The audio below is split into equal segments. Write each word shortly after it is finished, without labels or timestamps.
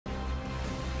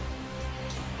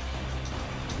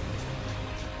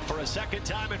For a second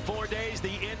time in 4 days,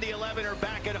 the Indy 11 are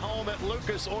back at home at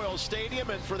Lucas Oil Stadium,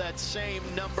 and for that same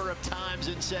number of times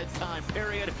in said time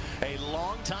period, a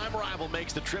longtime rival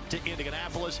makes the trip to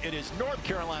Indianapolis. It is North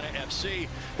Carolina FC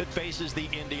that faces the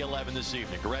Indy 11 this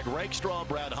evening. Greg Rakestraw,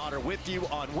 Brad Hodder with you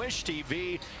on Wish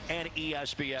TV and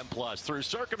ESPN+. Through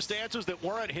circumstances that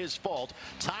weren't his fault,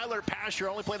 Tyler Pasher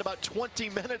only played about 20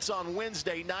 minutes on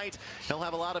Wednesday night. He'll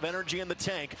have a lot of energy in the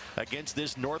tank against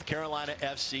this North Carolina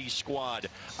FC squad.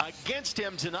 Against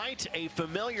him tonight, a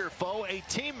familiar foe, a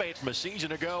teammate from a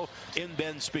season ago in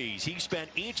Ben Spees. He spent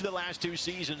each of the last 2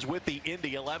 seasons with the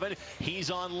Indy 11.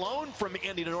 He's on loan from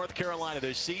Indy to North Carolina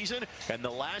this season, and the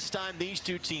last time these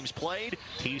 2 teams played,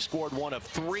 he scored one of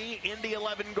 3 Indy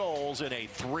 11 goals in a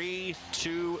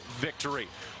 3-2 victory.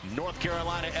 North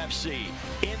Carolina FC,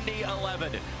 Indy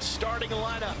 11, starting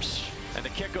lineups. And the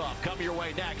kickoff come your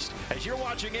way next as you're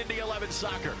watching Indy 11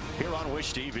 soccer here on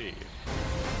Wish TV.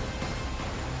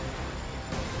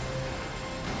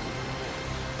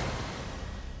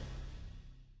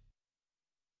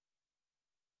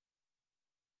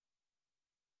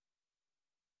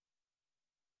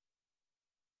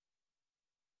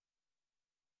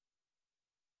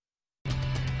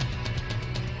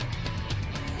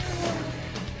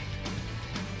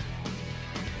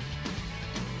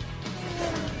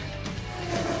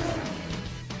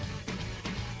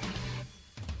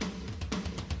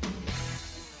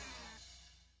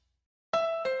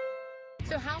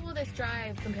 So how will this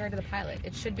drive compare to the Pilot?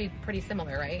 It should be pretty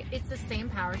similar, right? It's the same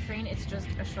powertrain, it's just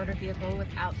a shorter vehicle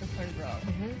without the third row.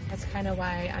 That's kind of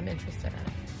why I'm interested in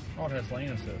it. Oh, it has lane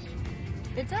assist.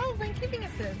 It does, lane keeping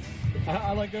assist.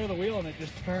 I let go of the wheel and it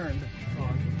just turned.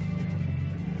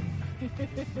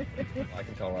 I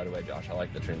can tell right away, Josh, I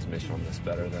like the transmission on this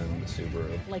better than the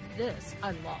Subaru. Like this,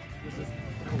 I love. This is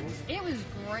cool. It was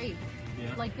great.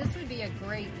 Yeah. Like this would be a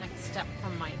great next step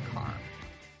from my car.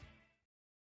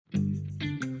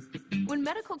 When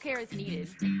medical care is needed,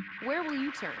 where will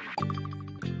you turn?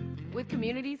 With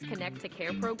Community's Connect to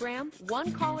Care program,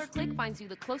 one call or click finds you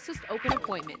the closest open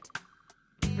appointment.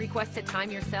 Request a time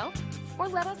yourself, or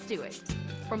let us do it.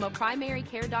 From a primary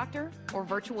care doctor or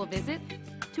virtual visit,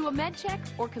 to a med check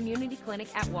or community clinic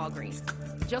at Walgreens.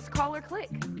 Just call or click.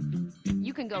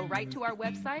 You can go right to our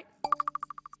website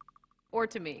or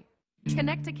to me.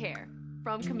 Connect to Care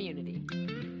from Community.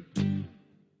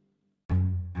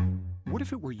 What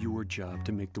if it were your job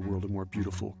to make the world a more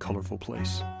beautiful, colorful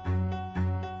place?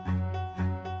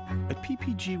 At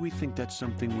PPG, we think that's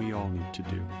something we all need to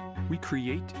do. We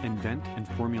create, invent, and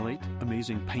formulate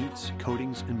amazing paints,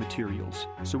 coatings, and materials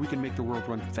so we can make the world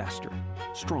run faster,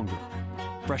 stronger,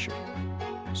 fresher,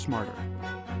 smarter,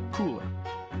 cooler,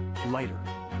 lighter,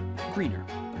 greener,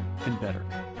 and better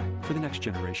for the next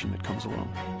generation that comes along.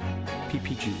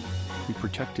 PPG, we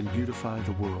protect and beautify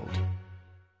the world.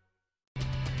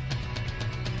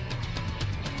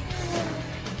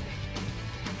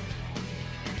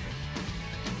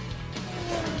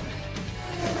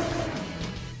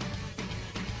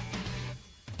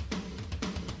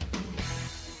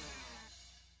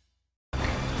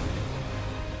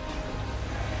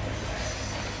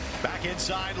 Back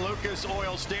inside Lucas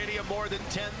Oil Stadium, more than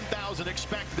 10,000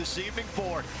 expect this evening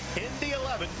for Indy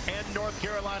 11 and North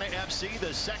Carolina FC,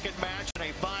 the second match in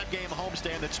a 5-game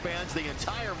homestand that spans the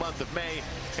entire month of May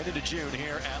and into June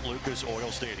here at Lucas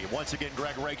Oil Stadium. Once again,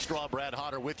 Greg Rakestraw, Brad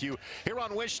Hodder with you here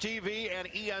on Wish TV and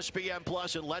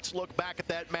ESPN+, and let's look back at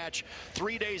that match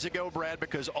 3 days ago, Brad,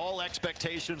 because all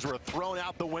expectations were thrown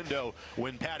out the window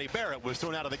when Patty Barrett was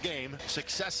thrown out of the game.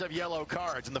 Successive yellow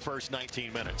cards in the first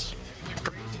 19 minutes.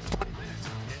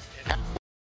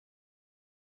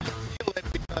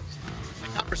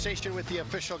 The conversation with the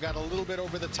official got a little bit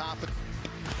over the top.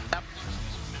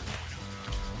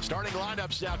 Starting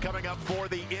lineups now coming up for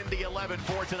the Indy 11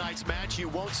 for tonight's match. You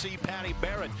won't see Patty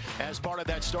Barrett as part of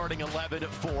that starting 11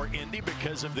 for Indy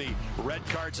because of the red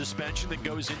card suspension that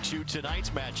goes into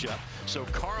tonight's matchup. So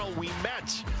Carl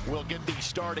Ouimet will get the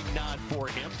starting nod for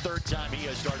him. Third time he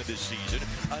has started this season.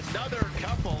 Another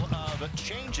couple of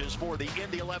changes for the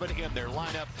Indy 11 in their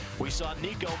lineup. We saw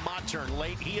Nico Mattern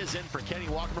late. He is in for Kenny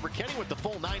Walker. Remember, Kenny with the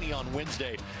full 90 on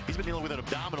Wednesday. He's been dealing with an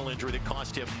abdominal injury that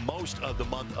cost him most of the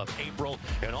month of April.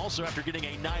 And also after getting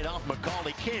a night off,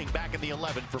 Macaulay King back in the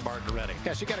 11 for Martin Redding.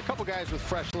 Yes, you got a couple guys with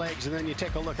fresh legs, and then you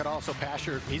take a look at also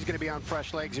Pasher. He's going to be on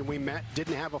fresh legs, and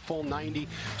didn't have a full 90.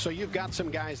 So you've got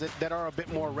some guys that are a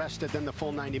bit more rested than the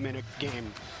full 90-minute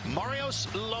game.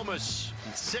 Marios Lomas,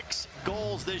 6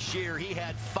 goals this year. He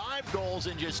had 5 goals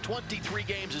in just 23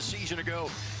 games a season ago.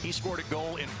 He scored a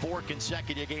goal in 4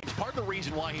 consecutive games. Part of the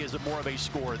reason why he is more of a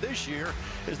scorer this year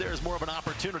is there's more of an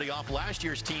opportunity off last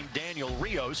year's team. Daniel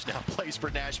Rios now plays for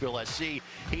Nashville SC.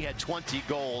 He had 20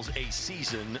 goals a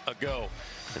season ago.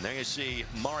 And there you see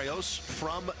Marios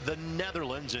from the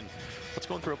Netherlands. And what's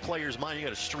going through a player's mind? You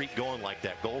got a streak going like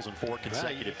that. Goals in 4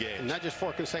 consecutive games. And not just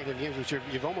 4 consecutive games, which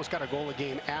you've almost got a goal a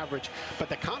game average. But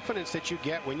the confidence that you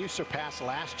get when you surpass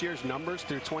last year's numbers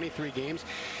through 23 games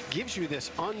gives you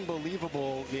this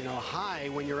unbelievable, high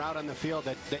when you're out on the field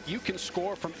that you can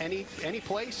score from any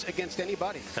place against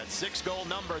anybody. That 6-goal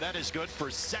number, that is good for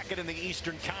second in the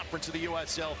Eastern Conference of the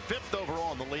USL, 5th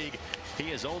overall in the league.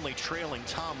 He is only trailing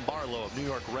Tom Barlow of New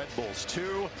York Red Bulls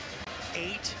 2.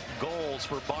 8 goals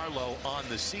for Barlow on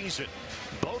the season.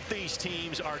 Both these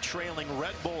teams are trailing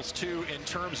Red Bulls 2 in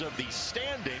terms of the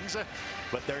standings,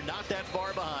 but they're not that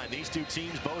far behind. These two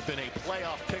teams both in a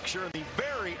playoff picture in the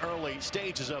very early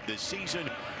stages of this season.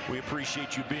 We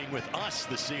appreciate you being with us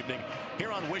this evening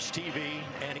here on Wish TV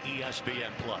and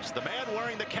ESPN+. The man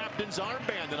wearing the captain's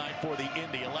armband tonight for the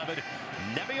Indy 11,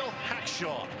 Neville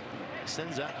Hackshaw,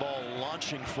 sends that ball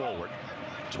launching forward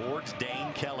towards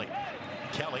Dane Kelly.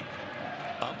 Kelly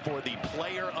up for the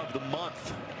Player of the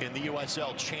Month in the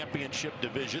USL Championship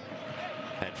Division.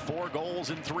 Had 4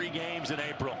 goals in 3 games in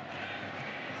April.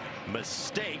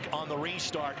 Mistake on the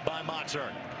restart by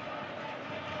Moxern.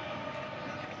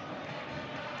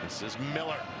 This is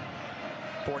Miller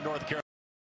for North Carolina.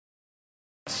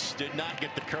 Did not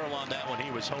get the curl on that one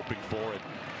he was hoping for it.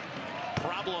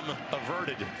 Problem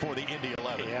averted for the Indy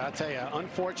 11. Yeah, I'll tell you,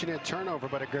 unfortunate turnover,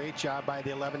 but a great job by the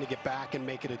 11 to get back and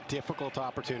make it a difficult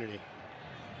opportunity.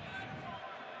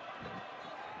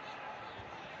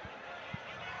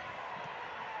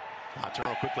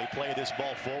 Turner will quickly play this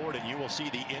ball forward, and you will see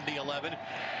the Indy 11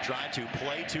 try to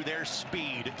play to their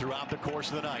speed throughout the course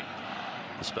of the night,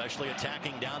 especially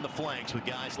attacking down the flanks with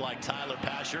guys like Tyler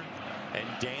Pasher and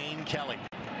Dane Kelly.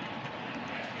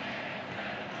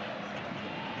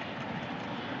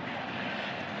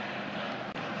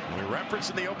 We referenced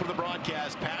in the open of the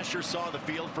broadcast, Pasher saw the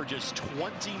field for just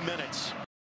 20 minutes.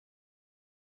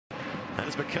 That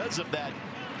is because of that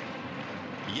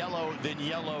yellow,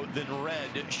 then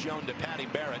red shown to Patty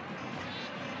Barrett.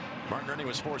 Martin Ernie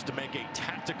was forced to make a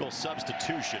tactical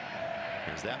substitution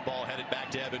as that ball headed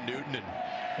back to Evan Newton, and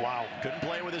wow, couldn't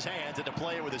play with his hands, had to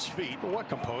play it with his feet. What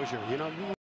composure,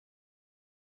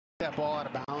 that ball out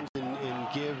of bounds and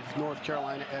give North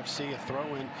Carolina FC a throw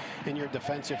in your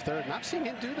defensive third. And I've seen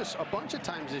him do this a bunch of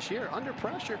times this year. Under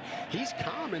pressure, he's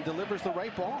calm and delivers the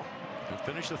right ball. We'll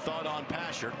finish the thought on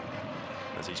Pasher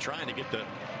as he's trying to get the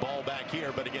ball back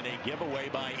here, but again, a giveaway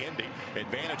by Indy.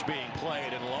 Advantage being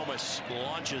played, and Lomas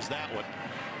launches that one.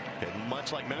 And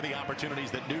much like many of the opportunities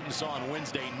that Newton saw on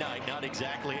Wednesday night, not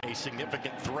exactly a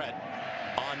significant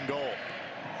threat on goal.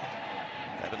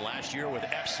 Evan last year with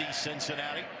FC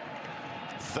Cincinnati.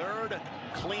 3rd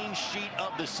clean sheet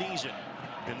of the season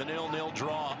in the 0-0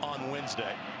 draw on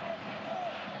Wednesday.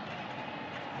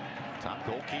 Top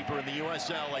goalkeeper in the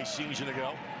USL a season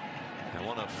ago. And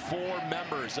one of 4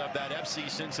 members of that FC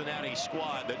Cincinnati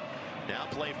squad that now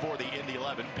play for the Indy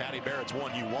 11. Patty Barrett's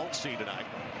one you won't see tonight.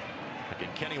 Again,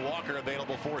 Kenny Walker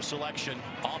available for selection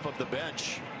off of the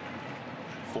bench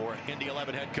for Indy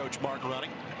 11 head coach Martin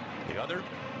Running. The other,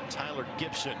 Tyler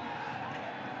Gibson.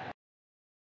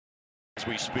 As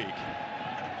we speak.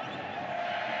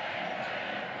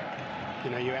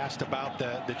 You asked about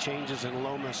the changes in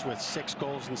Lomas with 6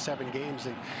 goals in 7 games,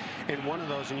 and one of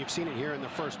those, and you've seen it here in the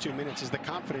first 2 minutes, is the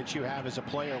confidence you have as a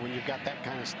player when you've got that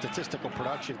kind of statistical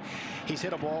production. He's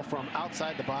hit a ball from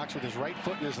outside the box with his right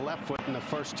foot and his left foot in the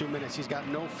first 2 minutes. He's got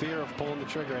no fear of pulling the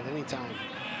trigger at any time.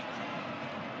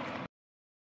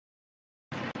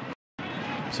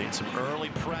 Seen some early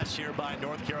press here by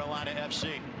North Carolina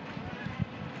FC.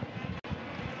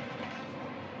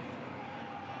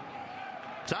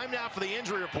 Time now for the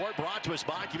injury report, brought to us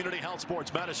by Community Health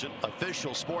Sports Medicine,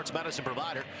 official sports medicine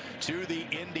provider to the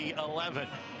Indy 11.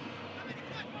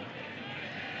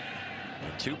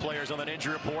 And 2 players on that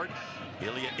injury report,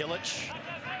 Ilya Illich,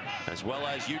 as well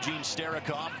as Eugene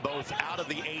Starikov, both out of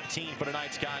the 18 for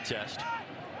tonight's contest.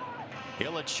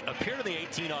 Illich appeared in the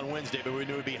 18 on Wednesday, but we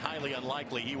knew it would be highly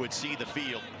unlikely he would see the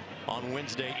field on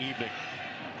Wednesday evening.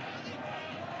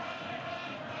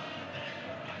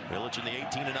 Illich in the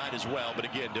 18 tonight as well, but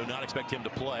again, do not expect him to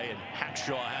play, and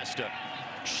Hackshaw has to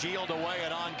shield away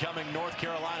an oncoming North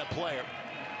Carolina player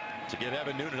to give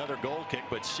Evan Newton another goal kick,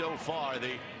 but so far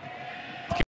the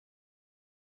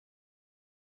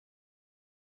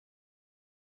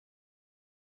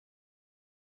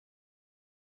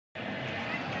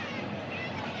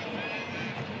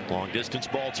long distance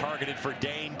ball targeted for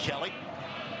Dane Kelly.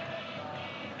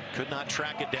 Could not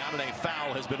track it down, and a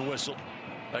foul has been whistled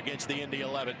against the Indy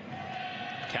 11.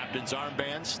 Captain's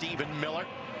armband, Stephen Miller.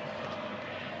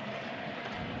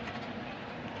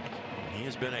 He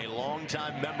has been a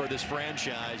longtime member of this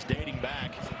franchise, dating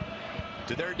back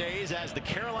to their days as the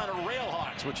Carolina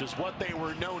Railhawks, which is what they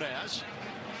were known as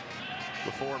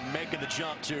before making the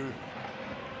jump to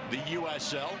the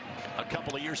USL a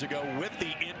couple of years ago with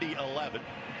the Indy 11.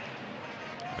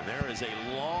 And there is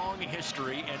a long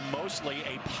history, and mostly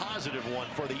a positive one,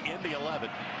 for the Indy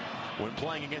 11 when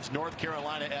playing against North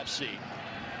Carolina FC.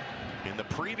 In the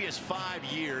previous 5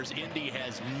 years, Indy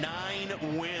has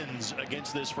 9 wins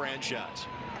against this franchise,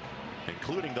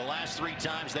 including the last 3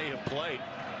 times they have played.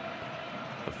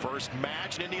 The first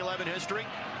match in Indy 11 history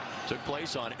took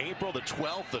place on April the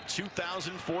 12th of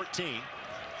 2014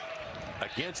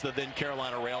 against the then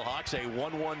Carolina Railhawks, a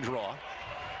 1-1 draw,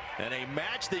 and a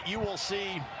match that you will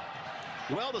see,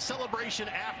 well, the celebration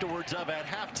afterwards of at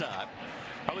halftime.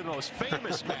 Probably the most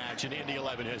famous match in Indy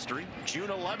 11 history, June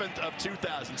 11th of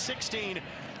 2016,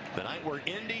 the night where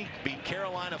Indy beat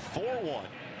Carolina 4-1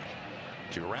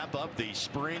 to wrap up the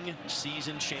spring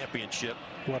season championship.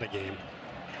 What a game.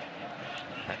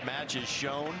 That match is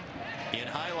shown in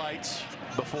highlights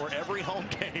before every home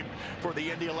game for the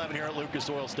Indy 11 here at Lucas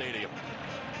Oil Stadium.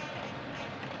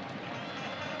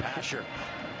 Pasher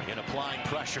in applying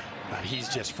pressure. He's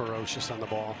just ferocious on the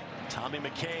ball. Tommy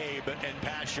McCabe and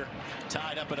Pasher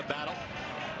tied up in a battle,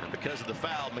 and because of the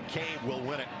foul, McCabe will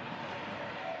win it.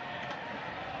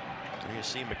 There you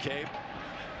see McCabe.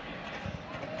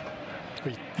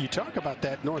 You talk about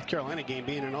that North Carolina game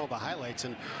being in all the highlights,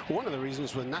 and one of the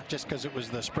reasons was not just because it was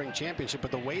the spring championship,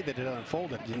 but the way that it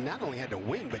unfolded. You not only had to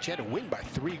win, but you had to win by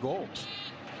 3 goals.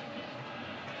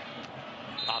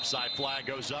 Offside flag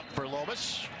goes up for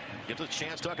Lomas. Gives us a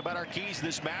chance to talk about our keys to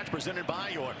this match, presented by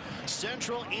your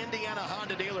Central Indiana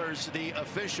Honda dealers, the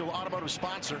official automotive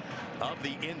sponsor of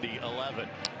the Indy 11.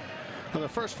 Well, the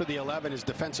first for the 11 is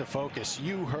defensive focus.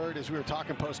 You heard as we were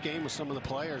talking post-game with some of the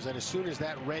players that as soon as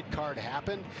that red card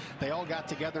happened, they all got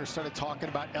together and started talking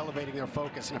about elevating their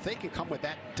focus. And if they can come with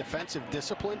that defensive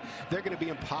discipline, they're going to be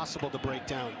impossible to break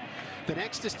down. The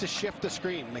next is to shift the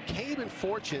screen. McCabe and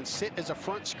Fortune sit as a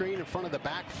front screen in front of the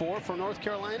back 4 for North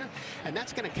Carolina, and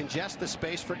that's going to congest the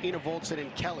space for Ina Voltsen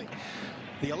and Kelly.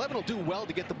 The 11 will do well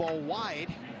to get the ball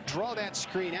wide, draw that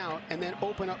screen out, and then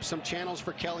open up some channels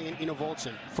for Kelly and Ina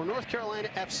Voltsen. For North Carolina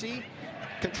FC,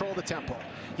 control the tempo.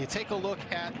 You take a look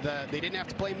at they didn't have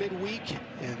to play midweek.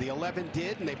 The 11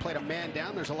 did, and they played a man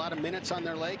down. There's a lot of minutes on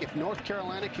their leg. If North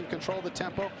Carolina can control the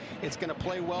tempo, it's going to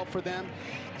play well for them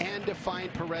and define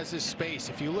Perez's space.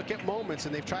 If you look at moments,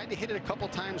 and they've tried to hit it a couple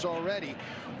times already,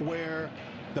 where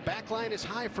the back line is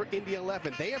high for Indy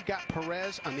 11. They have got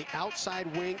Perez on the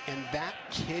outside wing, and that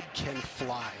kid can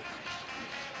fly.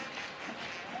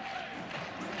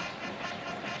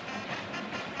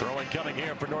 Throwing coming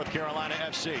here for North Carolina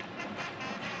FC.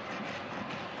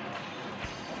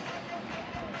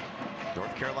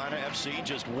 North Carolina FC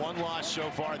just 1 loss so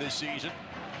far this season.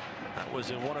 That was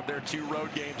in one of their 2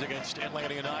 road games against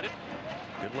Atlanta United.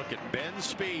 Good look at Ben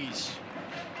Spees.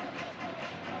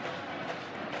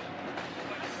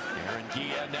 Aaron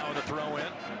Gia now in the throw-in.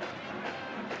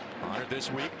 Honored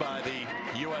this week by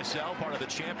the USL, part of the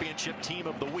championship team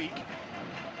of the week.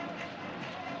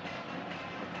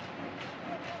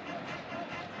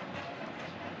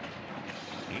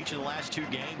 Each of the last 2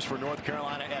 games for North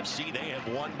Carolina FC, they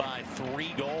have won by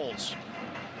 3 goals,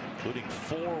 including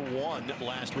 4-1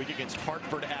 last week against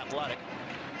Hartford Athletic,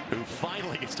 who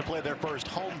finally gets to play their first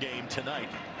home game tonight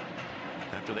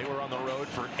after they were on the road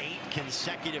for 8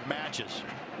 consecutive matches,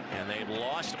 and they've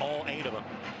lost all 8 of them,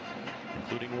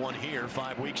 including one here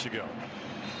 5 weeks ago.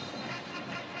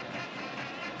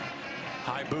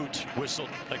 High boot whistled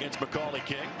against Macaulay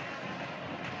King.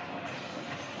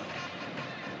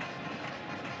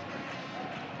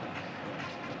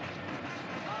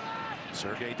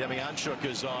 Sergei Demianchuk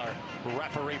is our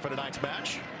referee for tonight's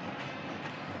match.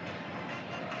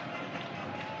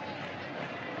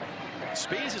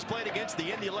 Spees has played against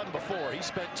the Indy 11 before. He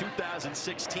spent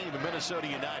 2016 with Minnesota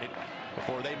United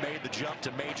before they made the jump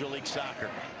to Major League Soccer.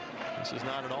 This is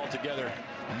not an altogether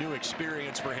new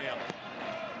experience for him.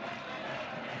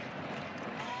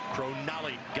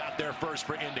 Cronali got there first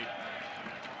for Indy.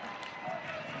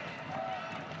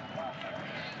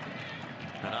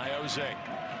 And Iose.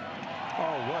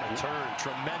 Oh, what a turn.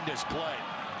 Tremendous play.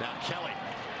 Now Kelly.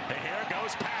 And here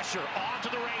goes Pasher off to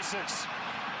the races.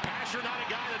 Pasher not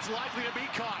a guy that's likely to be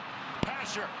caught.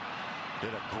 Pasher did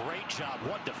a great job.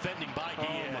 What defending by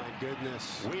Guillen. Oh, my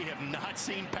goodness. We have not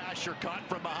seen Pasher caught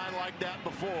from behind like that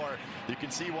before. You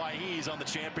can see why he's on the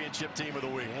championship team of the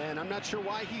week. And I'm not sure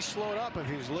why he slowed up, if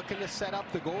he was looking to set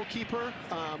up the goalkeeper,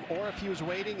 or if he was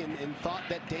waiting and thought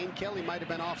that Dane Kelly might have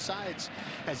been offsides,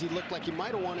 as he looked like he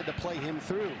might have wanted to play him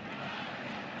through.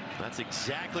 That's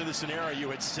exactly the scenario you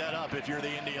had set up if you're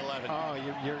the Indy 11. Oh,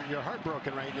 you're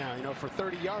heartbroken right now. You know, for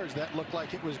 30 yards, that looked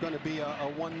like it was going to be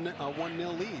a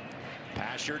 1-0 lead.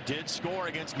 Pasher did score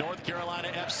against North Carolina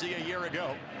FC a year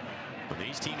ago when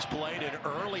these teams played in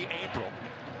early April.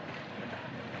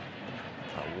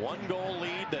 A 1-goal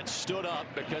lead that stood up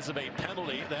because of a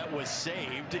penalty that was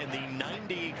saved in the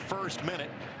 91st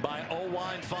minute by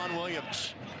Owain Fawn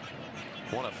Williams.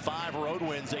 One of 5 road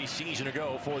wins a season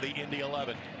ago for the Indy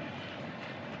 11.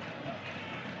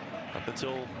 Up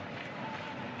until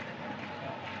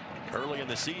early in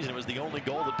the season, it was the only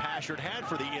goal that Pasher had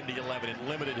for the Indy 11 in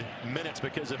limited minutes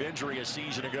because of injury a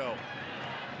season ago.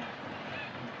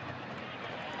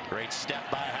 Great step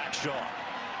by Hackshaw.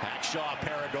 Hackshaw, a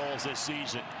pair of goals this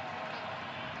season.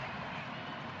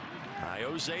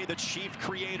 Iose, the chief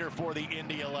creator for the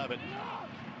Indy 11.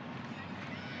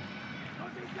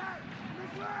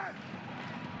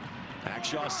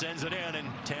 Hackshaw sends it in, and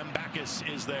Tambakis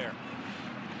is there.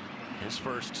 His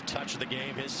first touch of the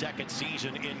game, his second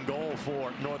season in goal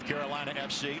for North Carolina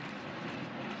FC.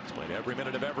 He's played every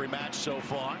minute of every match so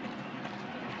far.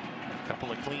 A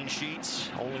couple of clean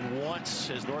sheets. Only once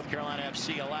has North Carolina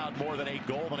FC allowed more than a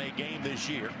goal in a game this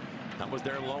year. That was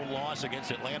their lone loss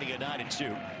against Atlanta United 2.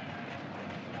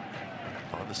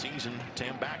 On the season,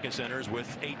 Tambakis enters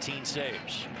with 18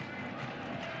 saves.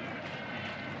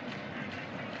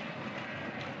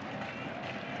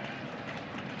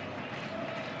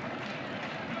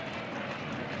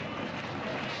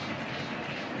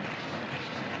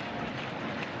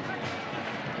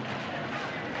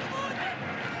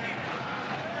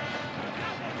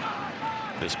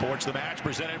 This Sports the Match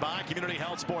presented by Community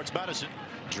Health Sports Medicine.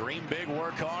 Dream big,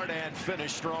 work hard, and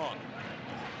finish strong.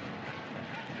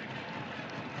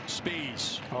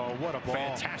 Spees. Oh, what a ball.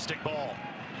 Fantastic ball.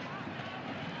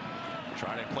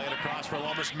 Trying to play it across for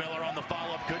Lomas. Miller on the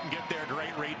follow-up. Couldn't get there.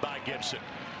 Great read by Gibson.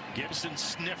 Gibson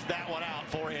sniffed that one out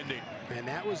for Indy. And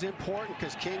that was important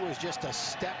because King was just a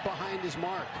step behind his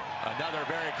mark. Another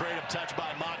very creative touch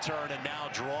by Montern, and now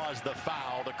draws the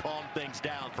foul to calm things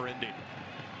down for Indy.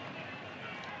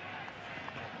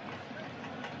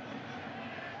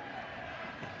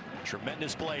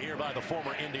 Tremendous play here by the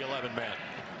former Indy 11 man.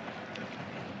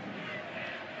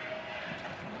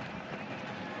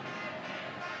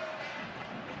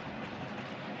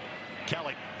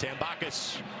 Kelly,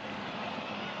 Tambakis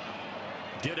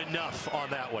did enough on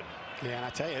that one. Yeah, and I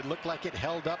tell you, it looked like it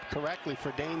held up correctly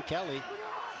for Dane Kelly.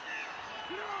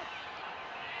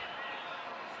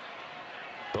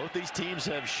 Both these teams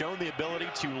have shown the ability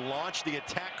to launch the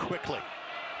attack quickly.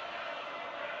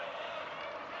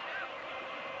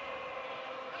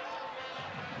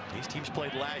 These teams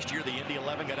played last year. The Indy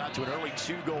 11 got out to an early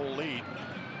 2-goal lead,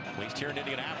 at least here in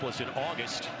Indianapolis in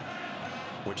August,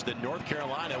 which then North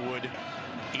Carolina would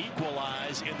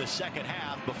equalize in the second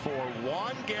half before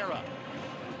Juan Guerra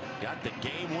got the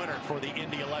game winner for the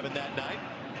Indy 11 that night.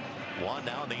 Juan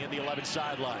now on the Indy 11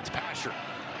 sidelines. Pasher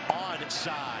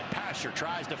onside. Pasher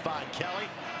tries to find Kelly.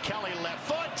 Kelly left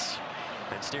foot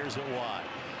and steers it wide.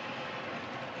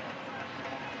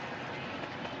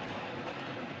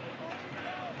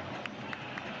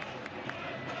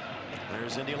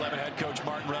 There's Indy 11 head coach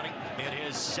Martin Running in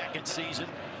his second season.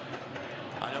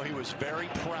 I know he was very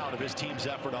proud of his team's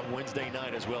effort on Wednesday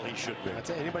night, as well he should be. I'd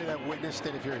say anybody that witnessed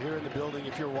it, if you're here in the building,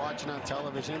 if you're watching on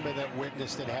television, anybody that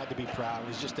witnessed it had to be proud. It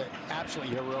was just an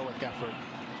absolutely heroic effort.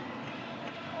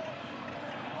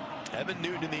 Evan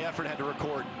Newton in the effort had to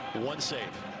record 1 save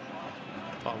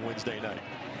on Wednesday night.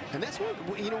 And that's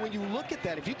what, you know, when you look at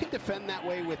that, if you can defend that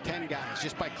way with 10 guys,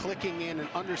 just by clicking in and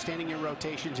understanding your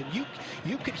rotations, and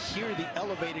you could hear the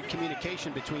elevated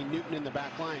communication between Newton and the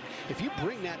back line. If you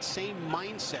bring that same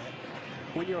mindset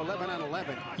when you're 11 on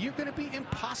 11, you're going to be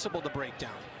impossible to break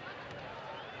down.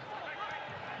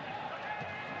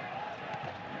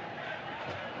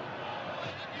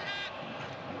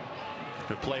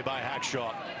 Good play by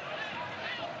Hackshaw.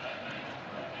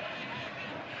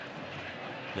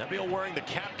 Neville wearing the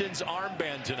captain's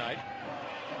armband tonight.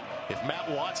 If Matt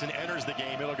Watson enters the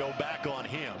game, it'll go back on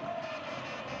him.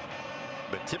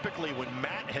 But typically when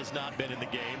Matt has not been in the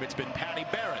game, it's been Patty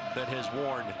Barrett that has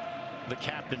worn the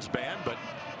captain's band. But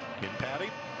in Patty,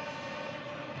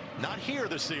 not here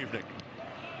this evening.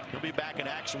 He'll be back in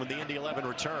action when the Indy 11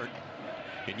 return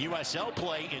in USL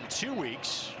play in 2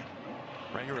 weeks,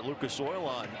 right here at Lucas Oil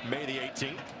on May the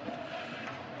 18th.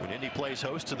 When Indy plays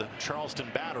host to the Charleston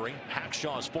Battery,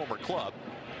 Hackshaw's former club.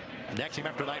 Next game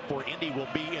after night for Indy will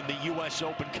be in the U.S.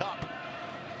 Open Cup.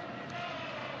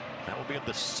 That will be at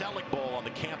the Selleck Bowl on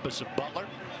the campus of Butler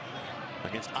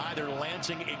against either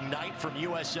Lansing Ignite from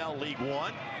USL League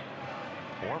One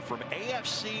or from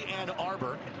AFC Ann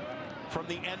Arbor from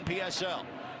the NPSL.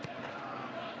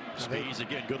 Speeds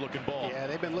again, good looking ball. Yeah,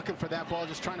 they've been looking for that ball,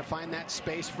 just trying to find that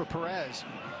space for Perez.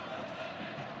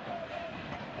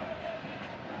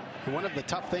 And one of the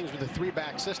tough things with the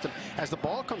three-back system, as the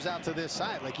ball comes out to this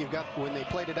side, like you've got when they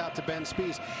played it out to Ben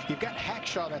Spees, you've got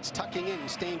Hackshaw that's tucking in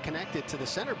and staying connected to the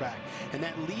center back, and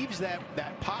that leaves that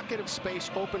pocket of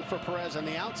space open for Perez on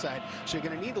the outside. So you're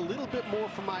going to need a little bit more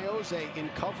from Iose in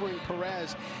covering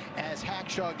Perez as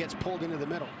Hackshaw gets pulled into the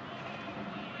middle.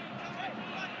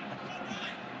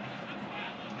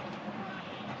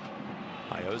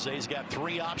 Iose's got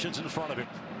 3 options in front of him.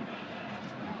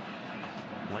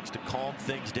 Likes to calm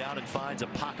things down and finds a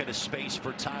pocket of space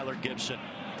for Tyler Gibson.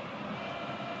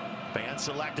 Fan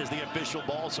Select is the official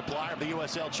ball supplier of the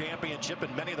USL Championship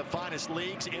and many of the finest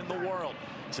leagues in the world.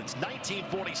 Since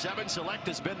 1947, Select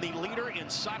has been the leader in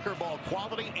soccer ball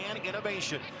quality and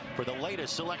innovation. For the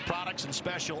latest Select products and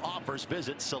special offers,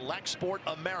 visit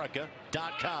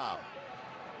SelectSportAmerica.com.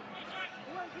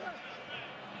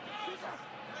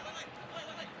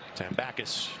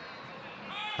 Tambakis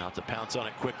out to pounce on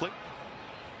it quickly.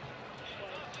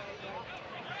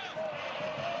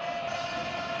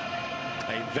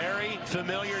 A very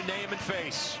familiar name and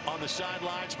face on the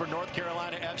sidelines for North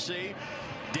Carolina FC,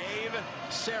 Dave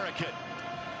Sarachat.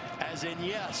 As in,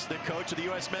 yes, the coach of the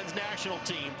U.S. men's national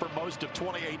team for most of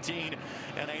 2018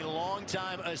 and a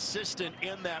longtime assistant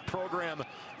in that program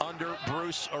under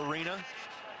Bruce Arena.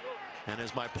 And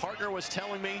as my partner was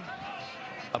telling me,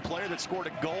 a player that scored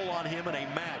a goal on him in a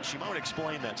match. You might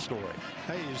explain that story.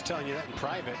 Hey, he was telling you that in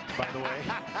private, by the way.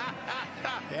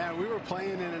 Yeah, we were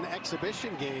playing in an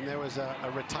exhibition game. There was a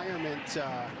retirement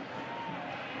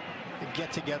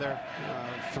get-together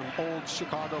from old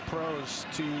Chicago pros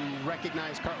to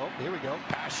recognize oh, here we go.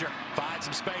 Pasher finds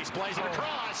some space, plays it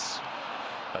across.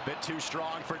 A bit too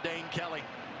strong for Dane Kelly.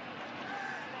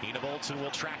 Ina Olsen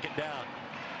will track it down.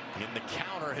 And the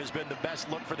counter has been the best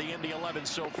look for the Indy 11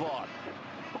 so far.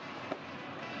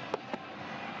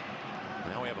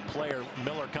 Now we have a player.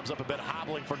 Miller comes up a bit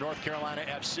hobbling for North Carolina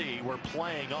FC. We're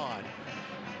playing on.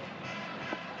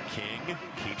 King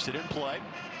keeps it in play.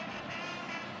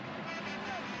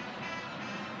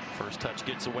 First touch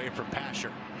gets away from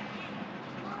Pasher.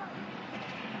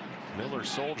 Miller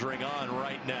soldiering on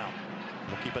right now.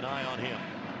 We'll keep an eye on him.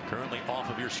 Currently off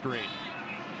of your screen.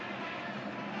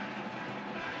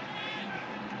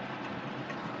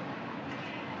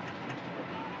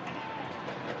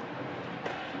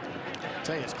 I'll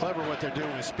tell you, it's clever what they're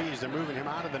doing with Spees. They're moving him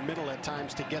out of the middle at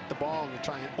times to get the ball and to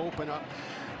try and open up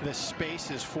the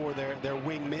spaces for their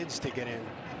wing mids to get in.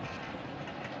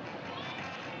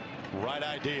 Right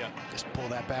idea. Just pull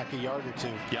that back a yard or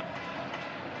two. Yep.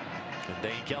 And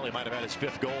Dane Kelly might have had his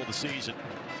 5th goal of the season.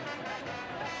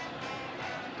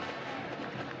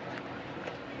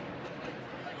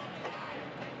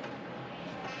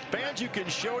 Fans, you can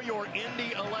show your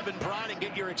Indy 11 pride and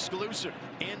get your exclusive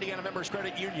Indiana Members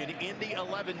Credit Union Indy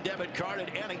 11 debit card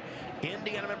at any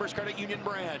Indiana Members Credit Union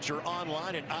branch or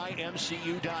online at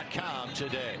imcu.com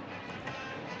today.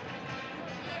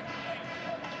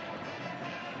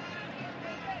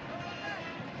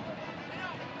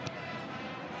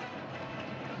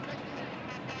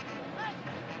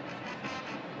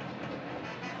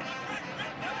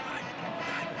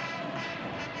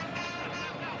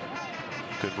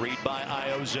 Good read by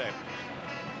Iose.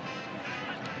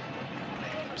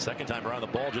 Second time around, the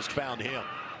ball just found him.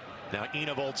 Now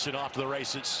Ina Olsen off to the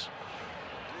races.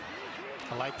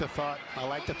 I like the thought.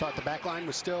 The back line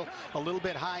was still a little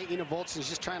bit high. Ina Olsen's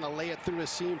just trying to lay it through a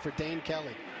seam for Dane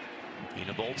Kelly.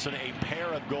 Ina Olsen, a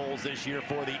pair of goals this year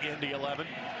for the Indy 11.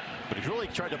 But he's really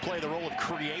tried to play the role of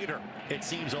creator, it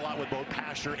seems, a lot with both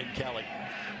Pasher and Kelly.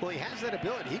 Well, he has that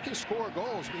ability. He can score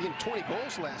goals. He had 20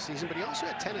 goals last season, but he also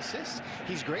had 10 assists.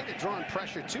 He's great at drawing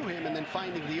pressure to him and then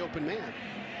finding the open man.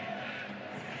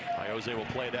 Iose will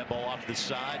play that ball off to the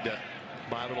side to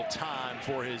buy a little time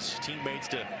for his teammates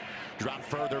to drop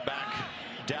further back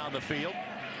down the field.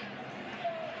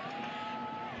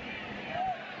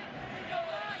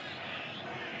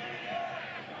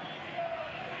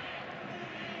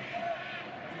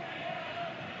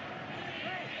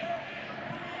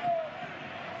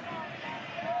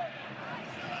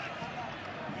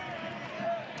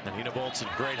 And Ina Olsen,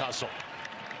 great hustle.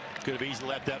 Could have easily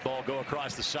let that ball go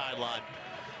across the sideline,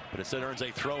 but instead earns a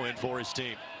throw in for his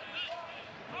team.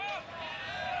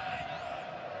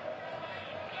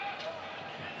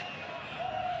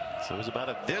 So it was about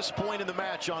at this point in the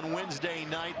match on Wednesday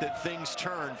night that things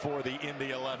turned for the Indy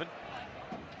 11.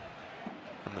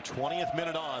 From the 20th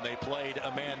minute on, they played a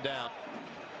man down.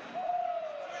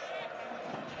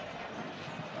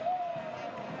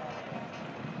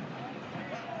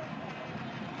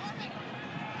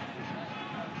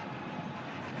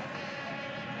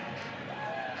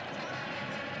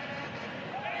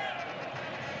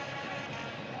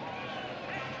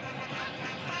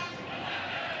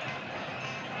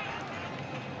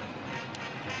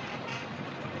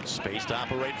 Space to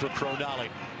operate for Cronali.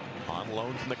 On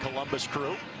loan from the Columbus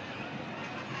Crew.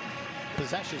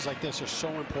 Possessions like this are so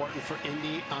important for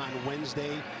Indy on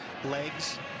Wednesday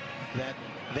legs that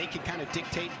they can kind of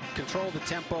dictate, control the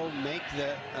tempo, make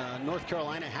the North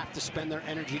Carolina have to spend their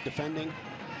energy defending.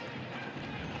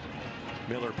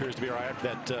 Miller appears to be all right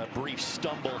after that brief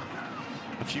stumble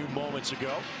a few moments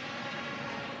ago.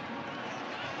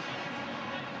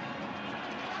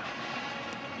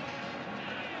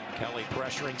 Kelly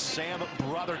pressuring Sam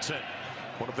Brotherton,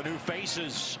 one of the new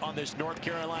faces on this North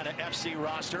Carolina FC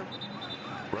roster.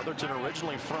 Brotherton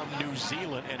originally from New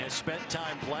Zealand and has spent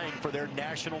time playing for their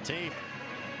national team.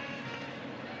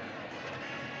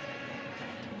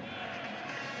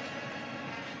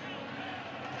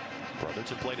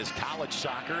 Brotherton played his college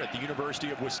soccer at the University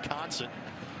of Wisconsin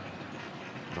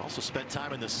and also spent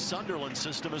time in the Sunderland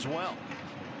system as well.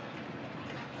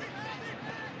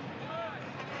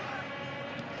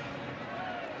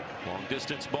 Long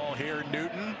distance ball here.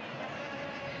 Newton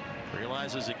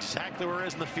realizes exactly where he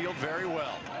is in the field very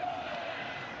well.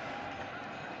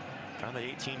 Found the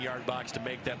 18-yard box to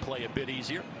make that play a bit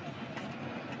easier.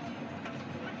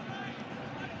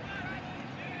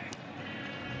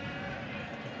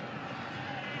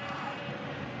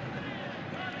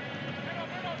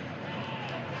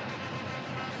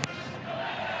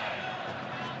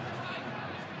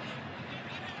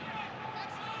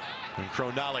 And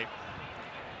Cronali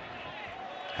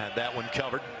had that one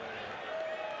covered.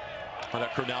 I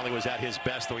thought Cronali was at his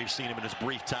best, though we've seen him in his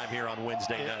brief time here on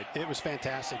Wednesday night. It was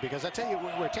fantastic, because I tell you,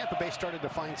 where Tampa Bay started to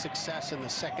find success in the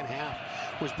second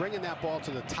half was bringing that ball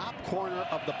to the top corner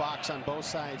of the box on both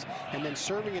sides and then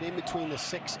serving it in between the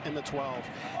 6 and the 12.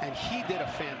 And he did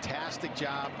a fantastic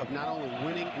job of not only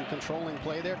winning and controlling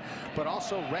play there, but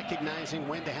also recognizing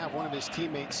when to have one of his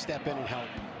teammates step in and help.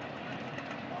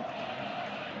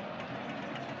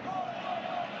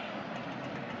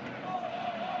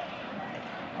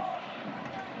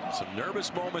 Some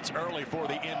nervous moments early for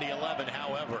the Indy 11.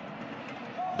 However,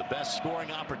 the best scoring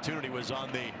opportunity was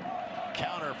on the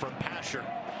counter from Pasher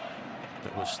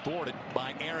that was thwarted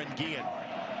by Aaron Guillen.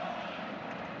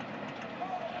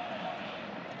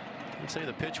 I'd say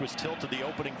the pitch was tilted the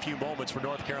opening few moments for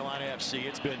North Carolina FC.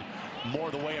 It's been more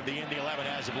the way of the Indy 11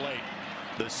 as of late.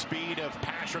 The speed of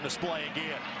Pasher on display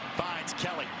again. Finds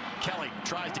Kelly. Kelly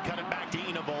tries to cut it back to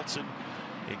Enevoltson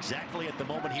exactly at the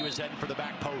moment he was heading for the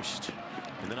back post.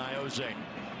 And then Ioze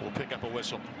will pick up a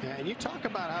whistle. Yeah, and you talk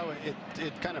about how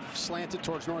it kind of slanted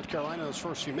towards North Carolina those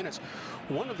first few minutes.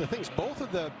 One of the things, both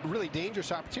of the really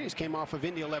dangerous opportunities came off of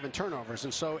Indy 11 turnovers.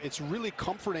 And so it's really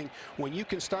comforting when you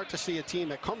can start to see a team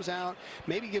that comes out,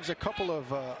 maybe gives a couple of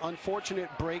unfortunate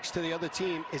breaks to the other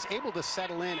team, is able to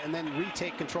settle in and then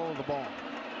retake control of the ball.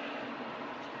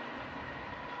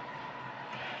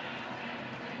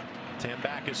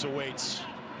 Tambakis awaits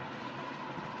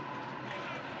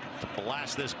to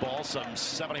blast this ball some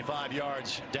 75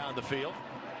 yards down the field.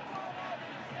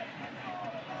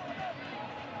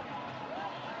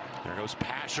 There goes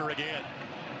Pasher again.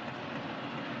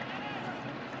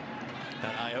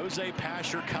 That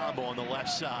Ioze-Pasher combo on the left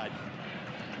side.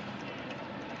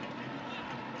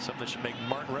 Something that should make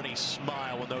Martin Rennie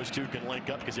smile when those two can link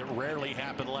up, because it rarely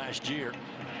happened last year.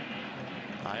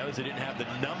 Ioze didn't have the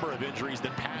number of injuries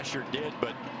that Pasher did,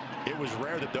 but it was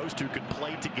rare that those two could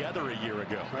play together a year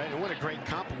ago. Right, and what a great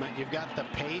compliment. You've got the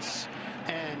pace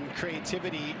and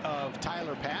creativity of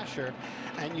Tyler Pasher,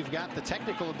 and you've got the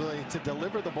technical ability to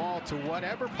deliver the ball to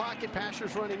whatever pocket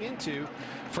Pasher's running into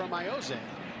from Ioze.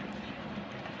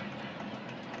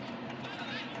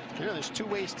 You know, there's two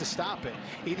ways to stop it.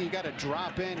 Either you got to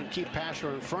drop in and keep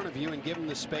Pasher in front of you and give him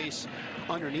the space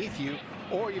underneath you,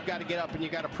 or you've got to get up and you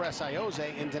got to press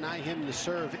Ioze and deny him the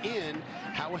serve in.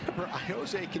 However,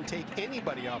 Ioze can take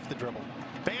anybody off the dribble.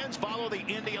 Fans follow the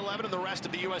Indy 11 and the rest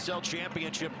of the USL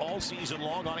Championship all season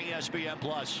long on ESPN+.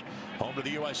 Home to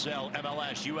the USL,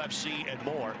 MLS, UFC, and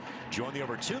more. Join the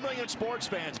over 2 million sports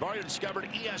fans who've already discovered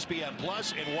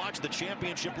ESPN+ and watch the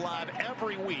championship live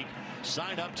every week.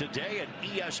 Sign up today at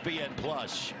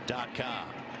ESPNplus.com.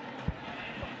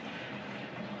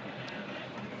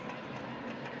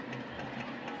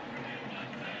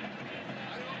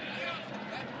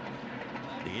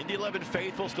 The Indy 11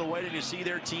 faithful still waiting to see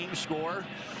their team score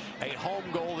a home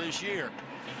goal this year.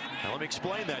 Now let me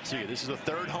explain that to you. This is the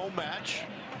third home match,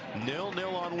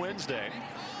 0-0 on Wednesday.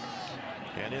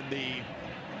 And in the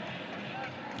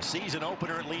season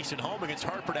opener, at least at home against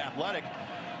Hartford Athletic,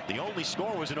 the only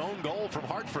score was an own goal from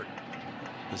Hartford.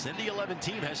 This Indy 11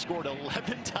 team has scored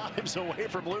 11 times away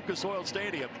from Lucas Oil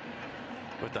Stadium,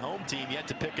 with the home team yet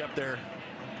to pick up their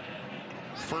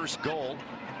first goal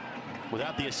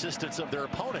without the assistance of their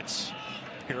opponents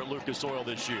here at Lucas Oil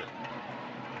this year.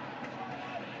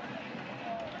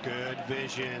 Good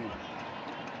vision.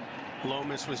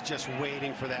 Lomas was just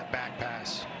waiting for that back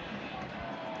pass.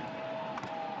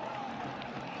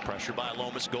 Pressure by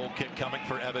Lomas. Goal kick coming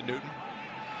for Evan Newton.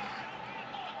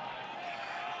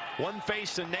 One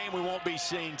face and name we won't be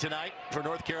seeing tonight for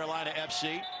North Carolina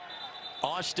FC.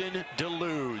 Austin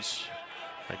DeLuz.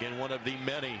 Again, one of the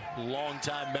many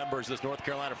longtime members of this North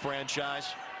Carolina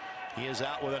franchise. He is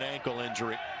out with an ankle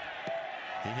injury.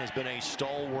 He has been a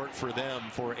stalwart for them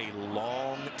for a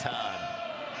long time.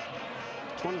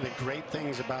 One of the great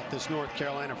things about this North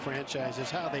Carolina franchise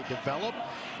is how they develop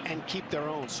and keep their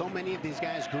own. So many of these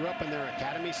guys grew up in their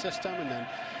academy system and then,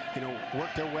 you know,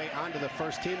 worked their way onto the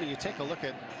first team. And you take a look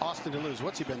at Austin DeLuz.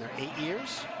 What's he been there? 8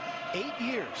 years? 8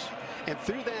 years. And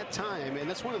through that time, and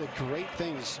that's one of the great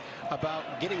things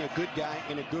about getting a good guy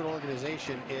in a good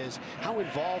organization, is how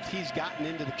involved he's gotten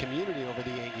into the community over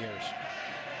the 8 years.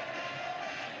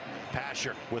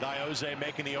 Pasher with Ioze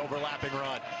making the overlapping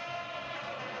run.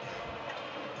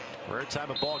 Rare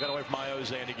time a ball got away from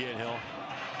Ioze, and again he'll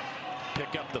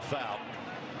pick up the foul.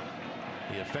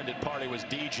 The offended party was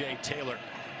DJ Taylor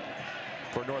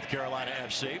for North Carolina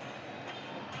FC.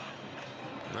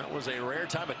 That was a rare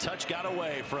time a touch got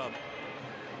away from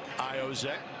Ioze.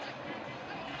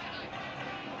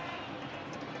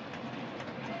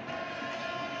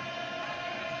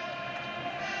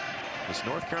 This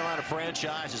North Carolina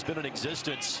franchise has been in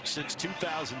existence since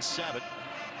 2007.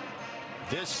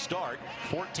 This start,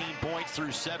 14 points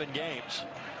through 7 games,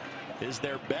 is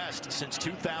their best since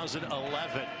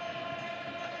 2011.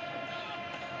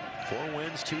 4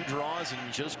 wins, 2 draws,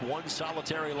 and just 1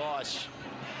 solitary loss.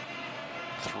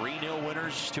 3-0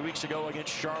 winners 2 weeks ago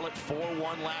against Charlotte,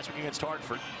 4-1 last week against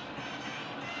Hartford.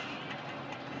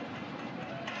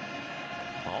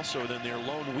 Also, then their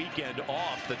lone weekend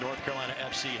off that North Carolina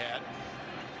FC had.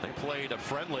 They played a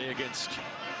friendly against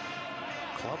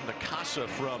Club Nakasa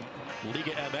from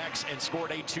Liga MX and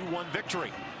scored a 2-1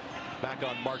 victory back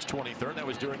on March 23rd. That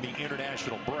was during the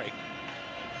international break.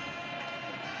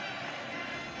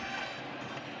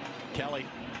 Kelly,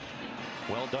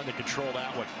 well done to control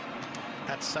that one.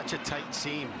 That's such a tight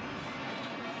seam.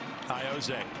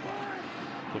 Ioze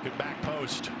looking back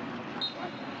post.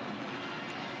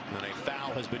 And a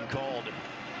foul has been called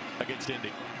against Indy.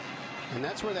 And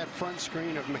that's where that front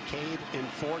screen of McCabe and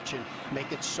Fortune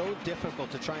make it so difficult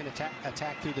to try and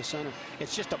attack through the center.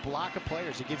 It's just a block of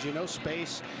players. It gives you no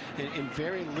space and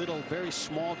very little, very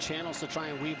small channels to try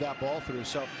and weave that ball through.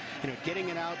 So, you know, getting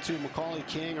it out to Macaulay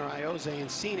King or Ioze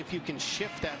and seeing if you can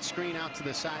shift that screen out to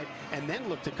the side and then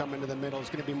look to come into the middle is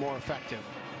going to be more effective.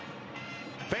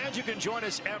 Fans, you can join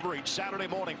us every Saturday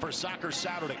morning for Soccer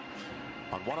Saturday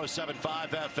on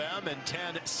 107.5 FM and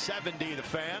 1070 The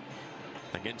Fan.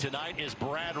 Again, tonight is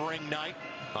Brad Ring night,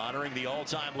 honoring the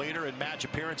all-time leader in match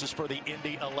appearances for the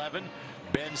Indy 11.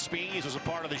 Ben Spees was a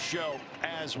part of the show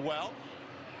as well.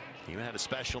 He even had a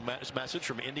special message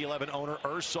from Indy 11 owner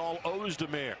Ursal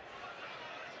Ozdemir.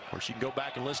 Of course, you can go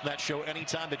back and listen to that show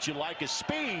anytime that you like, as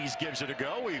Spees gives it a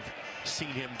go. We've seen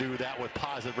him do that with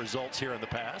positive results here in the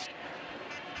past.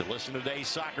 To listen to today's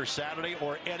Soccer Saturday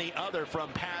or any other from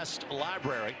past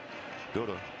library, go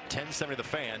to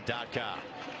 1070thefan.com.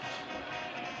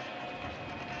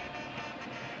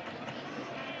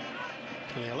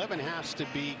 The 11 has to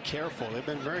be careful. They've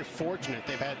been very fortunate.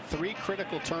 They've had 3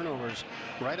 critical turnovers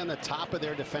right on the top of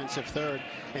their defensive third.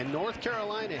 And North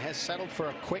Carolina has settled for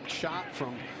a quick shot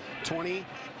from 20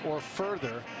 or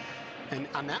further. And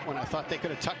on that one, I thought they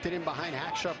could have tucked it in behind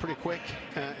Hackshaw pretty quick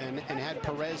and had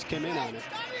Perez come in on it.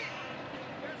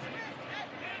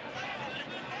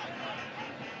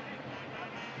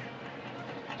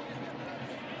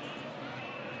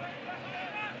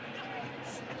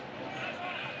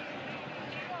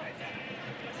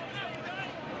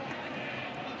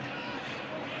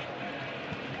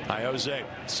 Ioze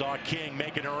saw King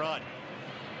making a run.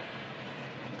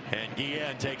 And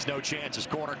Guillen takes no chances.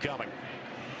 Corner coming.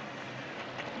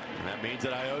 And that means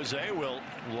that Ioze will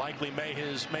likely make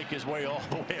his way all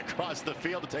the way across the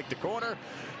field to take the corner,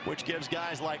 which gives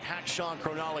guys like Hackshaw and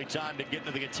Cronali time to get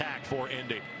into the attack for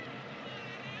Indy.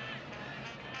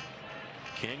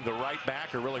 King, the right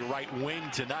back, or really right wing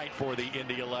tonight for the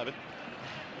Indy 11.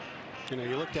 You know,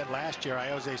 you looked at last year,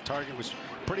 Ioze's target was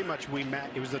pretty much we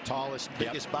met. He was the tallest,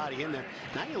 biggest body in there.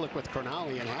 Now you look with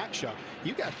Cronali and Hackshaw,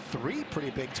 you got 3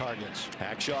 pretty big targets.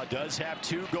 Hackshaw does have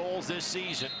 2 goals this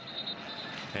season.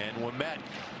 And Wimet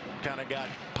kind of got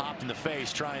popped in the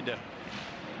face trying to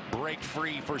break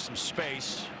free for some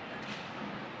space.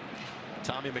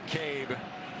 Tommy McCabe,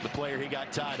 the player he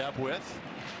got tied up with.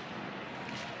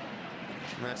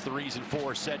 And that's the reason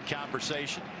for said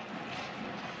conversation.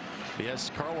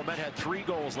 Yes, Carl Lamet had 3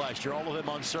 goals last year, all of them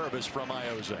on service from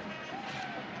Iose.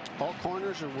 All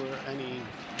corners, or were any?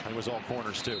 It was all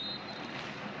corners too.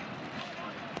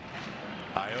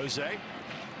 Iose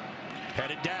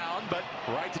headed down, but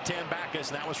right to Tambakis,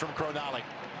 and that was from Kronali.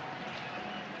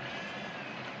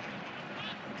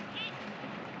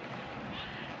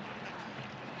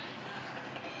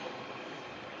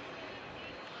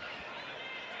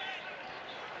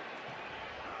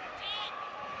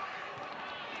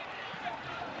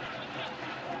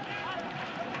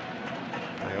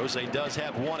 Iose does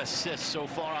have 1 assist so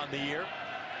far on the year.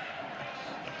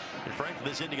 And frankly,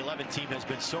 this Indy 11 team has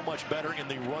been so much better in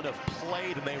the run of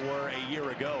play than they were a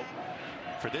year ago.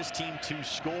 For this team to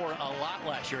score a lot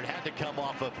last year, it had to come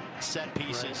off of set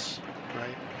pieces.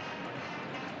 Right.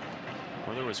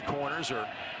 Whether it was corners or.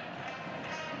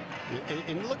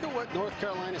 And look at what North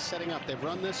Carolina is setting up. They've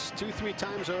run this 2-3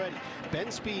 times already. Ben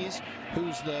Spees,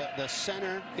 who's the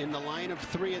center in the line of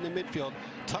 3 in the midfield,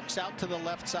 tucks out to the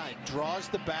left side, draws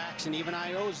the backs, and even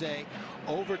Iose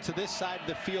over to this side of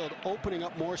the field, opening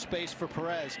up more space for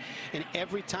Perez. And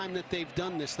every time that they've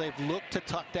done this, they've looked to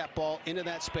tuck that ball into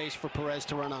that space for Perez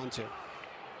to run onto.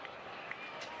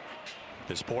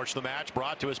 This portion of the match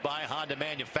brought to us by Honda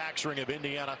Manufacturing of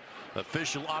Indiana,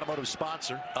 official automotive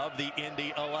sponsor of the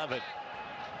Indy 11.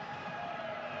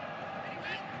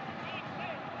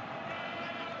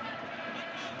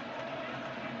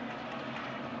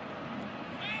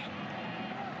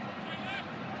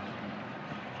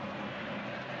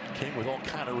 King with all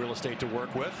kind of real estate to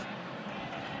work with.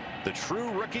 The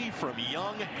true rookie from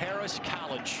Young Harris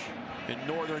College in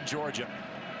northern Georgia.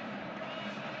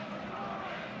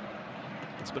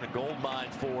 It's been a gold mine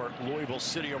for Louisville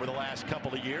City over the last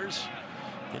couple of years.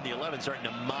 And the 11 starting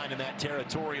to mine in that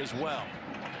territory as well.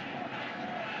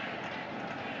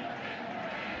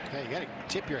 Hey, you got to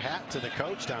tip your hat to the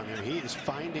coach down there. He is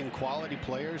finding quality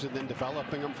players and then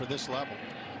developing them for this level.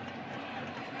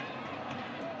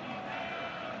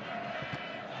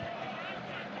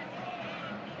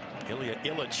 Ilya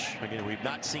Illich, again, we've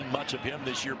not seen much of him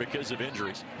this year because of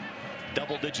injuries.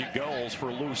 Double-digit goals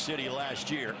for Lou City last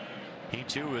year. He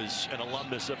too is an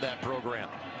alumnus of that program.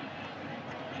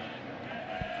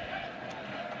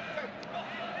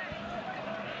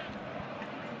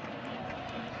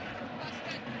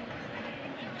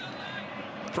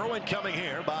 Throw in coming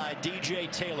here by DJ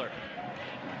Taylor.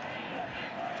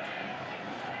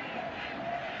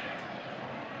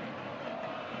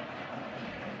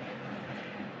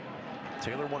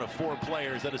 Taylor, one of 4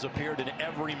 players that has appeared in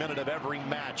every minute of every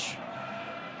match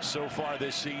so far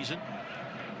this season.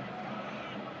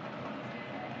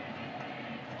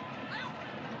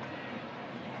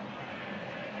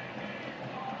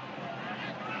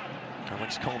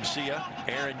 Alex Comcia,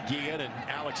 Aaron Guillen, and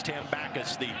Alex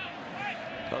Tambakis, the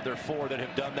other 4 that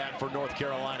have done that for North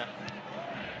Carolina.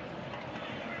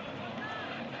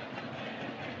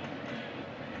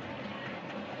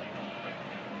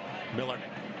 Miller.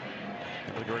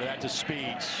 Able to get rid of that to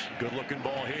Speeds. Good looking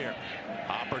ball here.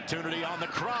 Opportunity on the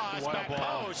cross. Back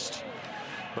post.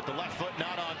 But the left foot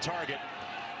not on target.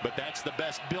 But that's the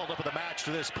best buildup of the match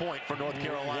to this point for North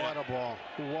Carolina. What a ball.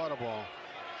 What a ball.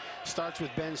 Starts with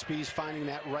Ben Spees finding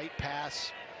that right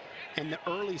pass and the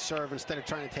early serve instead of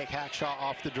trying to take Hackshaw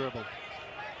off the dribble.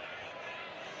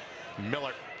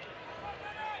 Miller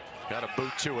got a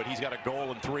boot to it. He's got a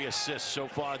goal and 3 assists so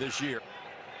far this year.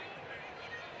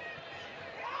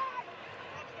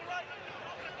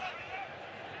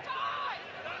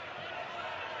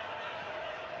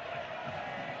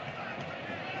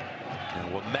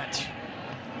 And Lamet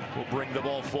will bring the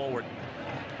ball forward.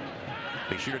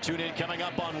 Be sure to tune in coming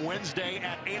up on Wednesday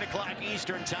at 8 o'clock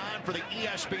Eastern time for the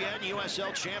ESPN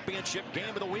USL Championship Game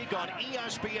of the Week on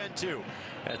ESPN2.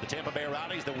 As the Tampa Bay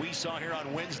Rowdies that we saw here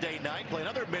on Wednesday night play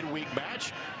another midweek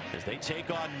match as they take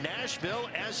on Nashville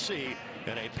SC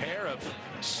in a pair of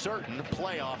certain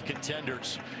playoff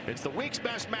contenders. It's the week's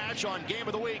best match on Game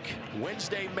of the Week,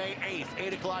 Wednesday, May 8th,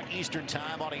 8 o'clock Eastern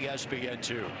time on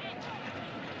ESPN2.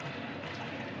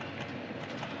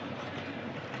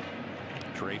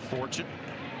 Trey Fortune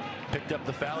picked up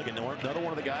the foul again. Another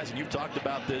one of the guys, and you've talked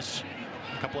about this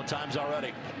a couple of times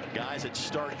already, guys that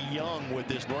start young with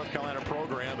this North Carolina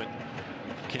program and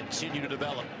continue to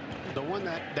develop. The one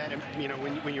that you know,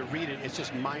 when you read it, it's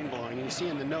just mind-blowing. And you see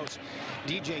in the notes,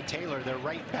 DJ Taylor, their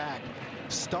right back,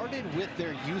 started with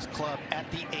their youth club at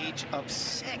the age of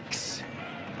 6.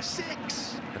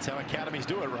 6. That's how academies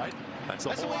do it, right? That's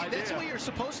the whole idea. That's the way you're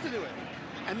supposed to do it.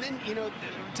 And then, you know,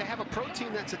 to have a pro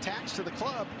team that's attached to the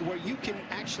club where you can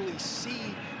actually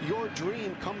see your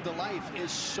dream come to life is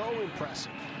so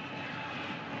impressive.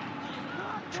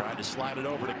 Tried to slide it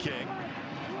over to King.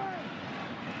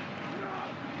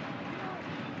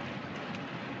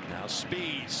 Now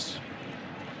Spees.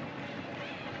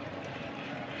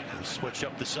 We'll switch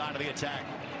up the side of the attack.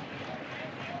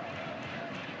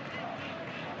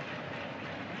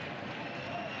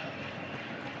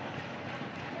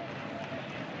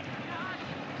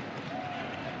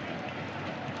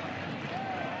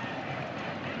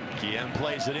 Guillen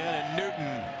plays it in, and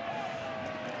Newton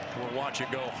will watch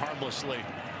it go harmlessly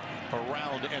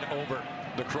around and over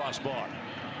the crossbar.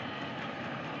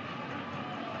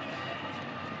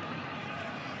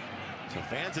 So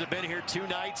fans that have been here 2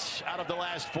 nights out of the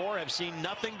last 4 have seen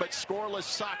nothing but scoreless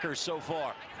soccer so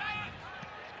far.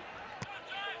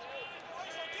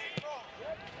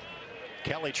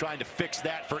 Kelly trying to fix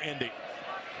that for Indy.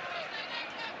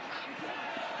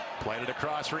 Played it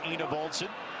across for Enevoldsen.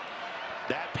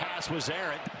 That pass was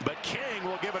errant, but King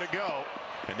will give it a go,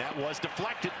 and that was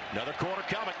deflected. Another corner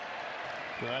coming.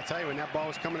 Well, I tell you, when that ball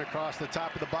was coming across the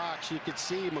top of the box, you could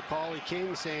see Macaulay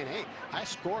King saying, hey, I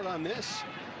scored on this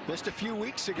just a few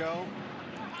weeks ago.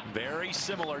 Very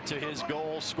similar to his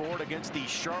goal scored against the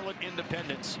Charlotte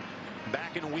Independents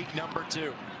back in week number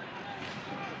 2.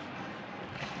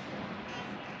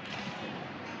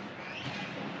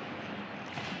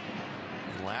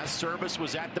 Last service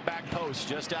was at the back post,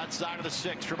 just outside of the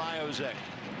 6 from Iose.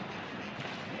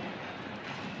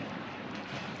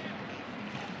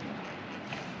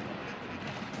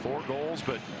 Four goals,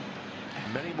 but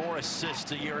many more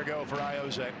assists a year ago for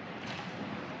Iose.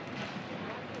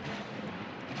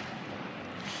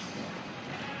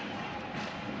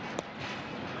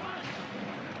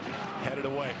 Headed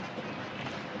away.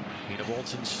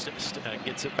 Enevoldsen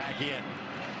gets it back in.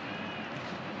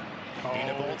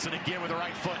 Enevoldsen again with the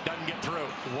right foot, doesn't get through.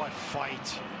 What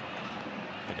fight.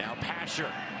 And now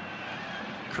Pasher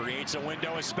creates a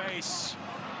window of space.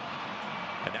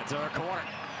 And that's another corner.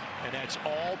 And that's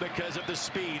all because of the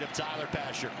speed of Tyler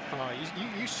Pasher.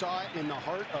 You saw it in the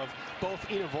heart of both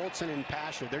Enevoldsen and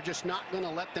Pasher. They're just not going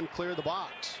to let them clear the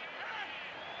box.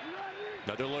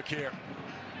 Another look here.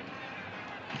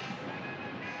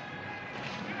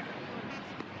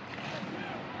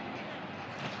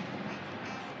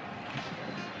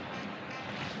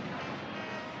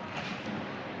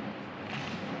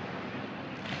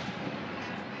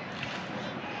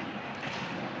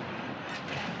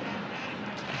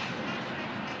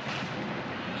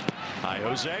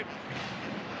 Iose.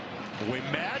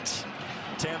 Ouimet.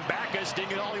 Tambakis didn't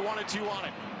get all he wanted to on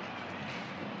it.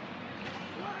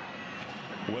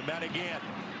 Ouimet again.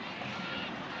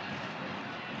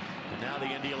 And now the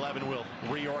Indy 11 will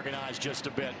reorganize just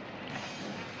a bit.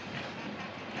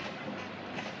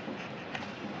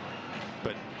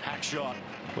 But Hackshaw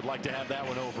would like to have that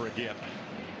one over again.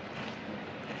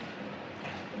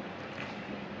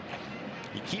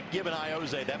 You keep giving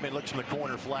Iose that many looks from the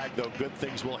corner flag, though. Good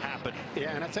things will happen.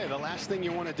 Yeah, and I tell you, the last thing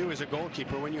you want to do as a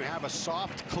goalkeeper, when you have a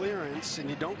soft clearance and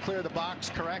you don't clear the box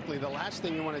correctly, the last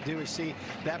thing you want to do is see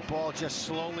that ball just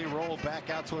slowly roll back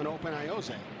out to an open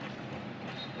Iose.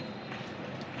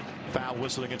 Foul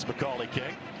whistle against Macaulay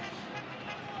King.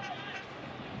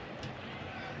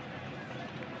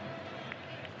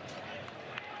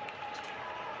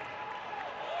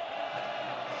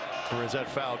 Or is that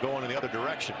foul going in the other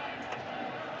direction?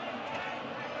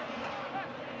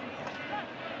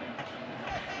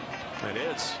 It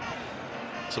is.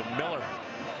 So Miller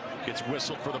gets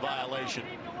whistled for the violation.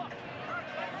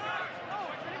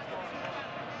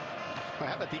 Well,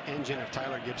 how about the engine of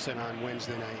Tyler Gibson on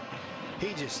Wednesday night?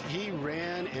 He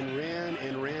ran and ran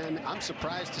and ran. I'm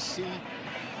surprised to see,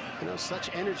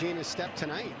 such energy in his step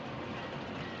tonight.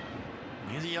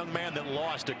 He's a young man that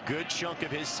lost a good chunk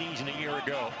of his season a year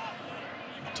ago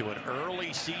to an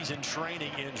early season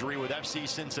training injury with FC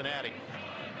Cincinnati.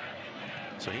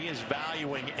 So he is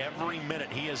valuing every minute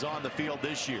he is on the field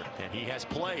this year, and he has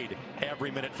played every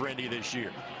minute for Indy this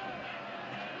year.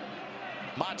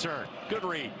 My turn. Good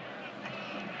read.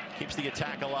 Keeps the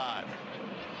attack alive.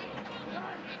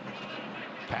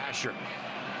 Pasher.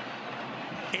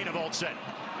 Enevoldsen.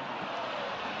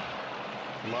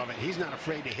 Love it. He's not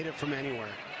afraid to hit it from anywhere.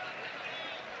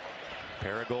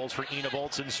 Pair of goals for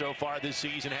Enevoldsen so far this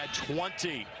season. Had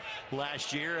 20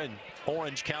 last year in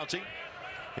Orange County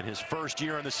in his first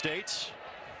year in the States.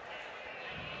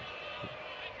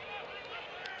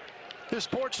 This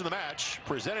Sports of the Match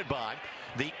presented by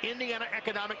the Indiana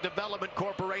Economic Development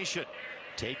Corporation.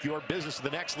 Take your business to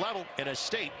the next level in a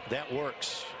state that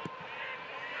works.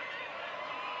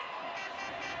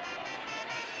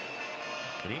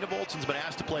 And Enevoldsen's been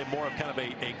asked to play more of kind of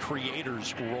a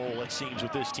creator's role, it seems,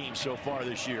 with this team so far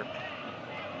this year.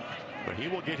 But he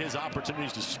will get his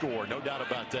opportunities to score, no doubt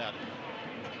about that.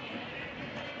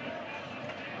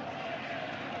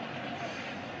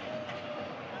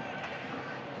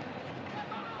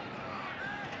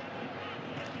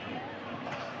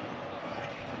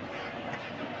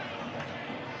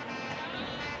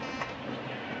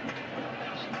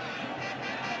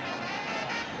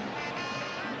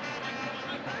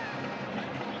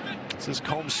 This is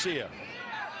Comcia.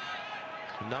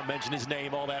 Did not mention his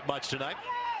name all that much tonight.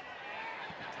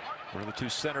 One of the two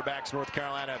center backs, North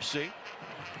Carolina FC.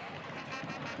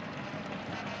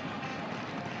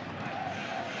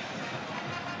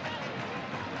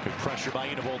 Good pressure by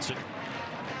Enevoldsen.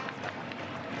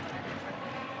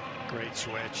 Great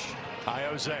switch.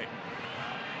 Iose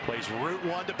plays route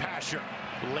one to Pasher.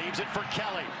 Leaves it for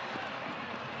Kelly.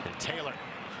 And Taylor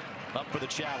up for the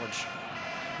challenge.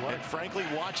 And frankly,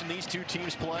 watching these two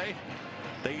teams play,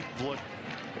 they look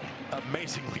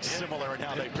amazingly similar in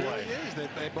how they play. It really is.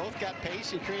 They both got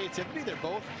pace and creativity. They're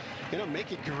both,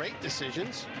 making great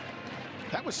decisions.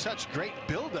 That was such great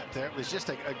build-up there. It was just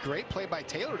a great play by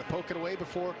Taylor to poke it away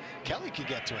before Kelly could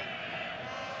get to it.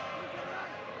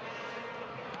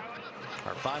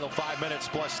 Our final 5 minutes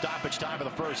plus stoppage time of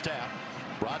the first half.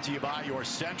 Brought to you by your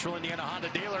Central Indiana Honda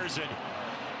dealers and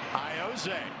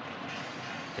Iose.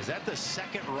 Is that the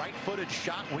second right-footed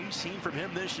shot we've seen from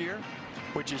him this year,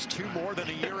 which is 2 more than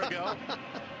a year ago?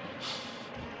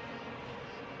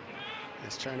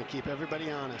 He's trying to keep everybody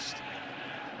honest.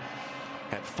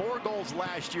 Had 4 goals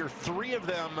last year. 3 of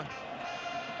them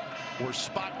were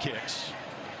spot kicks.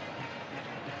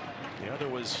 The other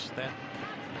was that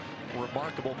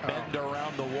remarkable bend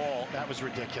around the wall. That was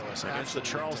ridiculous. Against the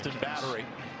Charleston Battery.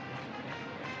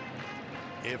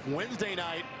 If Wednesday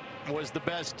night was the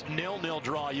best 0-0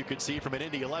 draw you could see from an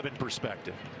Indy 11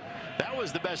 perspective, that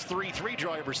was the best 3-3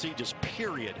 draw I ever seen, just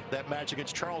period, that match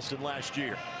against Charleston last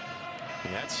year.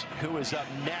 And that's who is up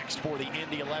next for the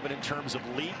Indy 11 in terms of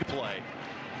league play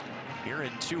here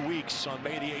in 2 weeks on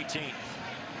May the 18th.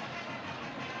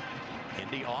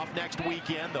 Indy off next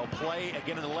weekend. They'll play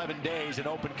again in 11 days in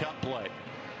Open Cup play.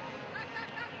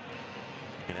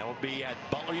 And that will be at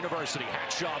Butler University.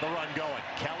 Hackshaw the run going.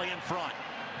 Kelly in front.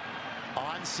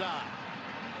 Onside.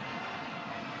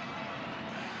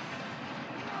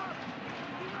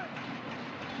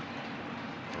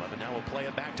 Now we'll play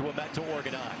it back to Amet to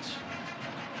organize.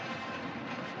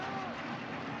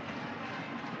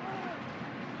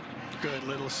 Good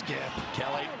little skip.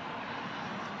 Kelly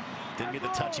didn't get the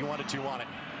touch he wanted to on it.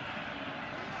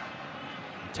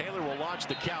 Taylor will launch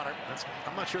the counter.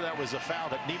 I'm not sure that was a foul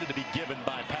that needed to be given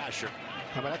by Pasher.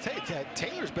 But I tell you,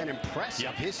 Taylor's been impressive.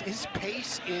 Yep. His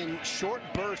pace in short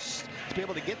bursts to be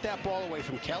able to get that ball away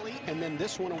from Kelly and then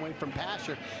this one away from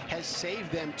Pasher has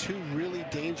saved them 2 really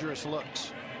dangerous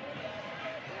looks.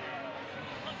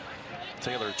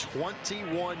 Taylor,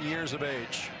 21 years of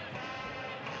age.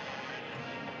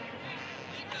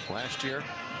 Last year,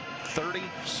 30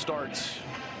 starts.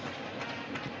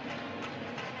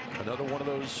 Another one of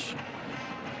those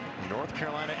North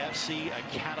Carolina FC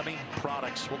Academy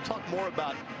products. We'll talk more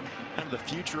about kind of the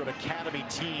future of Academy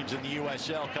teams in the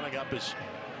USL coming up as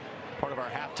part of our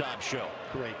halftime show.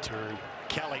 Great turn.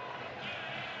 Kelly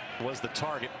was the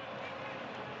target.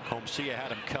 Comcia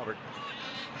had him covered.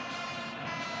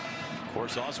 Of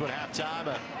course, also at halftime,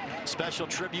 a special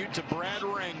tribute to Brad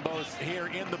Ring, both here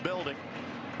in the building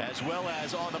as well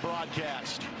as on the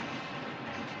broadcast.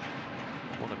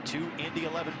 One of 2 Indy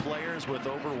 11 players with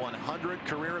over 100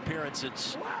 career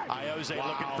appearances. Iose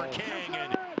looking for King,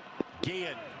 and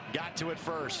Guillen got to it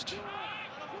first.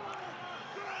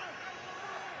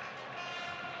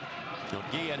 Now,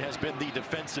 Guillen has been the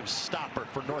defensive stopper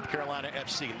for North Carolina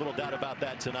FC. Little doubt about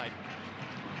that tonight.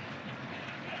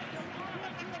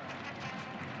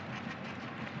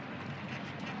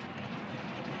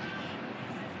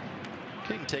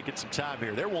 King taking some time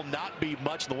here. There will not be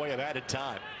much in the way of added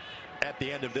time at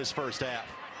the end of this first half.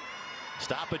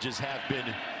 Stoppages have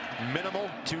been minimal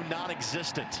to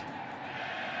non-existent.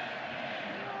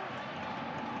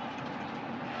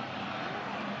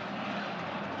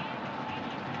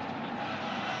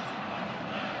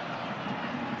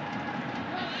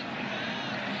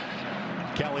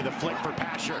 Kelly the flick for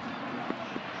Pasher.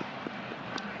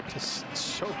 Just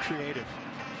so creative.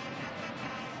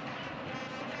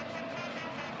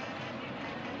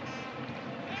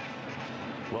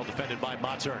 Well defended by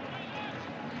Mattern.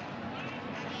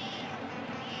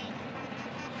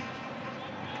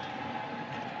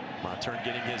 Mattern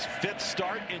getting his 5th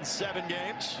start in 7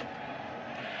 games.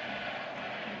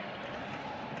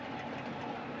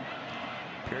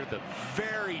 Here at the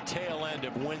very tail end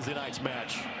of Wednesday night's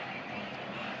match.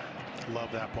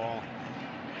 Love that ball.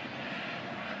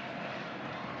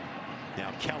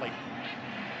 Now Kelly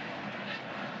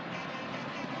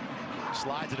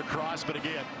slides it across, but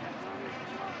again,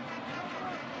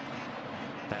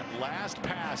 that last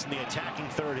pass in the attacking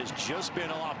third has just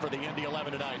been off for the Indy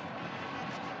 11 tonight.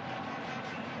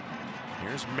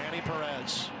 Here's Manny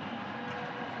Perez.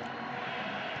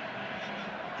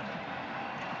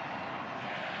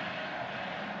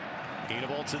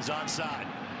 Enevoldsen's onside.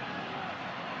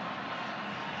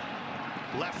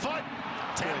 Left foot.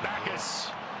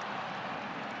 Tambakis.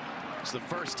 It's the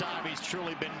first time he's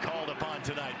truly been called upon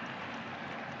tonight.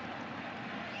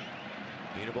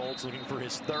 Enevoldsen looking for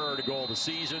his third goal of the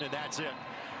season, and that's it.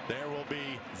 There will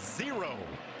be 0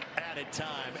 added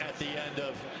time at the end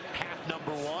of half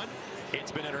number 1.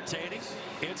 It's been entertaining.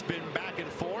 It's been back and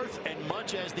forth, and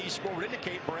much as these scores would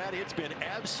indicate, Brad, it's been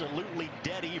absolutely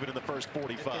dead even in the first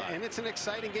 45. And it's an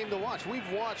exciting game to watch.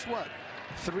 We've watched, what,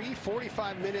 3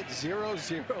 45-minute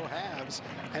 0-0 halves,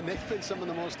 and they've been some of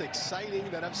the most exciting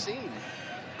that I've seen.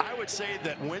 I would say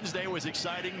that Wednesday was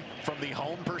exciting from the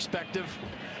home perspective.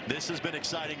 This has been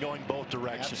exciting going both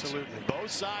directions. Absolutely.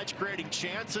 Both sides creating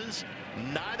chances.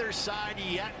 Neither side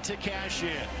yet to cash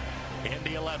in.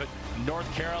 Indy 11,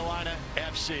 North Carolina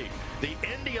FC. The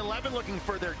Indy 11 looking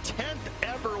for their 10th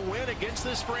ever win against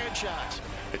this franchise.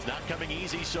 It's not coming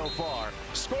easy so far.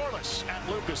 Scoreless at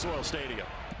Lucas Oil Stadium.